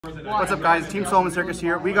What's up, guys? Team Solemn Circus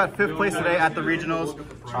here. We got 5th place today at the regionals.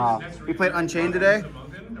 We played Unchained today.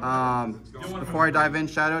 Before I dive in,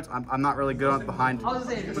 shoutouts. I'm not really good on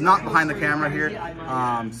not behind the camera here.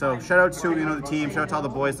 So shoutouts to the team. Shout out to all the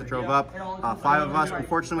boys that drove up. 5 of us.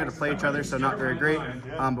 Unfortunately, we had to play each other, so not very great.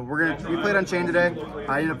 But we played Unchained today.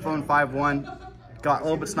 I ended up going 5-1. Got a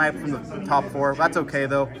little bit sniped from the top 4. That's okay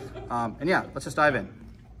though. And yeah, let's just dive in.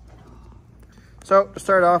 So to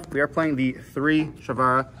start off, we are playing the 3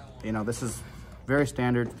 Shavara. This is very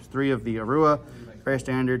standard. 3 of the Arua, very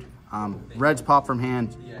standard. Reds pop from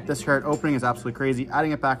hand. This card opening is absolutely crazy.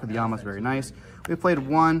 Adding it back with the Yama is very nice. We played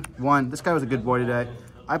 1-1. This guy was a good boy today.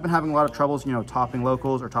 I've been having a lot of troubles, topping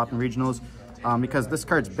locals or topping regionals because this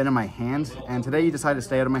card's been in my hand. And today he decided to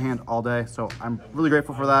stay out of my hand all day. So I'm really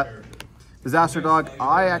grateful for that. Disaster Dog,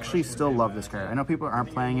 I actually still love this card. I know people aren't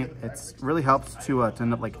playing it. It really helps to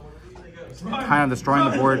end up kind of destroying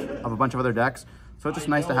the board of a bunch of other decks. So it's just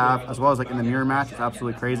nice to have, as well as in the mirror match. It's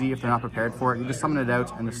absolutely crazy if they're not prepared for it. You just summon it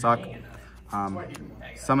out and just suck.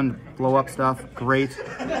 Summon blow up stuff, great.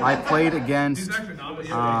 I played against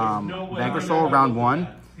Vanquish Soul round 1,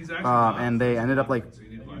 and they ended up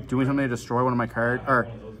doing something to destroy one of my cards, or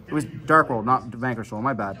it was Dark World, not Vanquish Soul,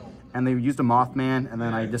 my bad. And they used a Mothman, and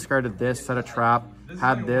then I discarded this, set a trap,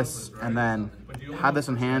 had this, and then had this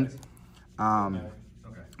in hand.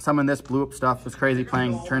 Summon this, blew up stuff. It was crazy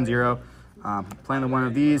playing turn 0. Playing the one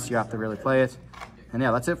of these, you have to really play it. And yeah,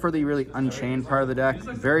 that's it for the really Unchained part of the deck.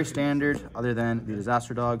 Very standard, other than the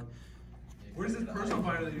Disaster Dog.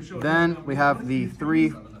 Then we have the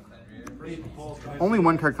 3, only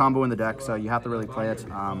 1 card combo in the deck, so you have to really play it.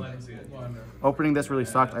 Opening this really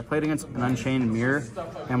sucked. I played against an Unchained Mirror,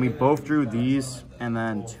 and we both drew these and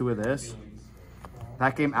then 2 of this.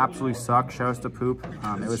 That game absolutely sucked. Shout out to Poop.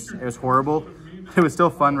 It was horrible. It was still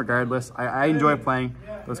fun regardless. I enjoy playing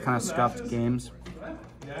those kind of scuffed games.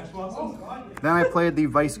 Then I played the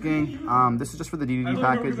Vice Gang. This is just for the DDD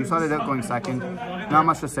package. You saw it out going 2nd. Not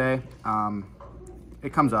much to say.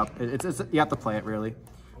 It comes up. You have to play it really.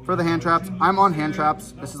 For the hand traps, I'm on hand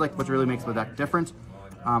traps. This is what really makes the deck different.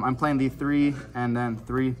 I'm playing the 3 and then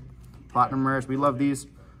 3 Platinum Rares. We love these.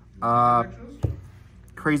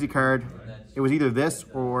 Crazy card. It was either this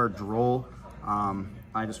or Droll.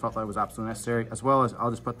 I just felt that it was absolutely necessary, as well as I'll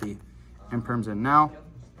just put the imperms in now.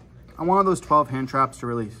 I wanted those 12 hand traps to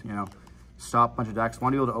really, stop a bunch of decks. I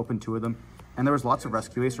want to be able to open 2 of them. And there was lots of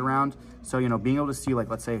Rescue Ace around. So, being able to see,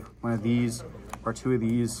 let's say, one of these or 2 of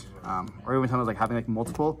these, or even sometimes having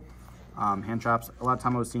multiple hand traps. A lot of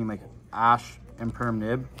time I was seeing Ash, Imperm,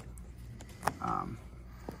 Nib,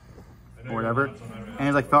 or whatever.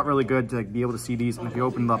 And it felt really good to be able to see these. And if you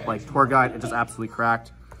opened up Tour Guide, it just absolutely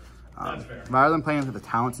cracked. Rather than playing with the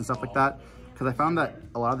talents and stuff like that, because I found that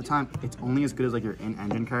a lot of the time it's only as good as your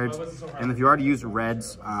in-engine cards, and if you already use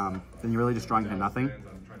reds, then you're really just drawing into nothing.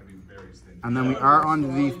 And then we are on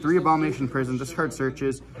the 3 Abomination Prison. This card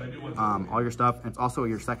searches all your stuff, and it's also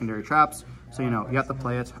your secondary traps, so you have to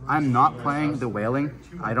play it. I'm not playing the Wailing.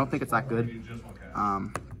 I don't think it's that good.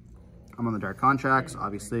 I'm on the Dark Contracts,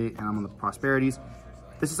 obviously, and I'm on the Prosperities.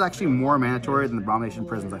 This is actually more mandatory than the Abomination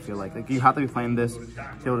Prisons, I feel like. You have to be playing this to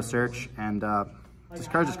be able to search, and this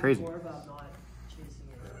card's just crazy.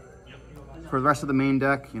 For the rest of the main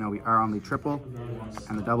deck, we are on the triple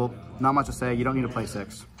and the double. Not much to say, you don't need to play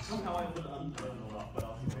 6.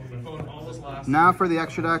 Now for the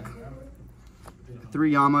extra deck,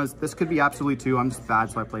 3 Yamas. This could be absolutely 2, I'm just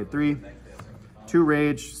bad, so I played 3. 2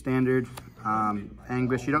 Rage, standard,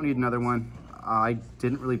 Anguish, you don't need another one. I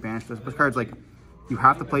didn't really banish this. This card's you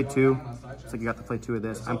have to play 2. It's you have to play 2 of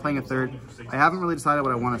this. I'm playing a 3rd. I haven't really decided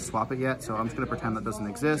what I want to swap it yet, so I'm just going to pretend that doesn't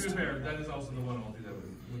exist.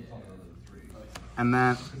 And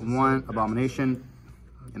then 1 Abomination.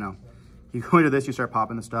 You go into this, you start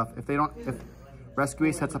popping the stuff. If Rescue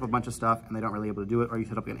Ace sets up a bunch of stuff and they don't really able to do it, or you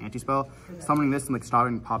set up an anti-spell, summoning this and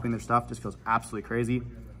stopping and popping their stuff just feels absolutely crazy.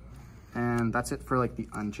 And that's it for the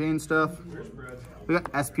Unchained stuff. We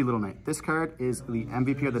got SP Little Knight. This card is the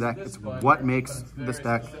MVP of the deck. It's what makes this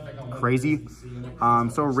deck crazy.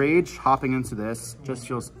 So Rage hopping into this just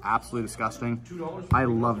feels absolutely disgusting. I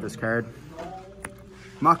love this card.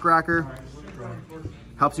 Muckracker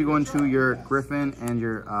helps you go into your Griffin and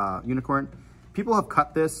your Unicorn. People have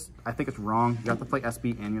cut this. I think it's wrong. You have to play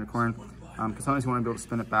SP and Unicorn because sometimes you want to be able to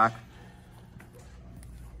spin it back.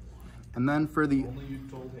 And then for the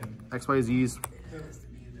XYZs,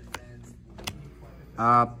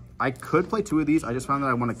 I could play 2 of these. I just found that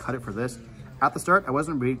I want to cut it for this. At the start, I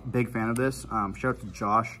wasn't a big fan of this. Shout out to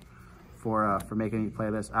Josh for making me play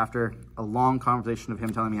this. After a long conversation of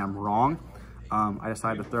him telling me I'm wrong, I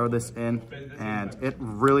decided to throw this in, and it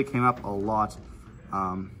really came up a lot.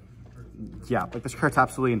 Yeah, like this card's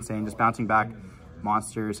absolutely insane. Just bouncing back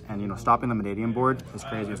monsters and, you know, stopping the Vanadium board is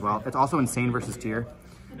crazy as well. It's also insane versus tier,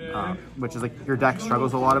 which is like your deck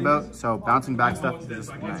struggles a lot about. So bouncing back stuff is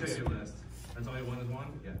just nice.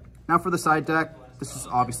 Now for the side deck, this is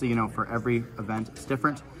obviously, you know, for every event, it's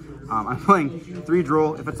different. I'm playing 3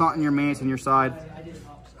 Droll. If it's not in your main, it's in your side.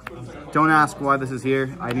 Don't ask why this is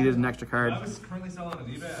here. I needed an extra card.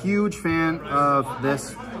 Huge fan of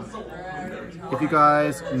this. If you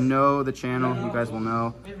guys know the channel, you guys will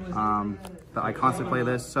know that I constantly play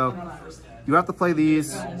this. So you have to play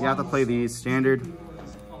these. You have to play these standard.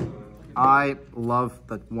 I love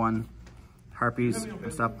the 1 Harpies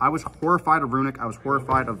and stuff. I was horrified of Runic. I was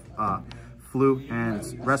horrified of Flu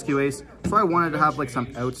and Rescue Ace. So I wanted to have like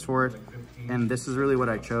some outs for it. And this is really what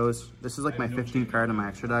I chose. This is like my 15th card in my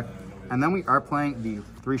extra deck. And then we are playing the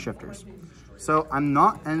 3 shifters. So I'm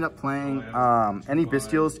not ended up playing any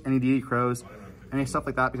Bestials, any DD Crows, any stuff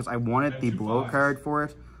like that because I wanted the blow card for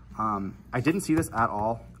it. I didn't see this at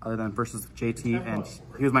all other than versus JT, and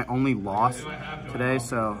he was my only loss today.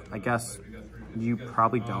 So I guess you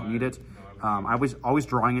probably don't need it. I was always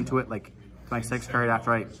drawing into it like my 6th card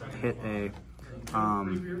after I hit a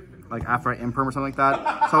like after I imperm or something like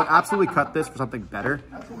that. So I would absolutely cut this for something better,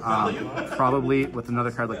 probably with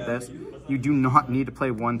another card like this. You do not need to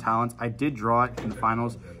play 1 Talents. I did draw it in the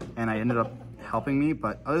finals and I ended up helping me,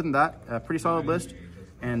 but other than that, a pretty solid list,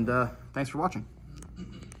 and thanks for watching.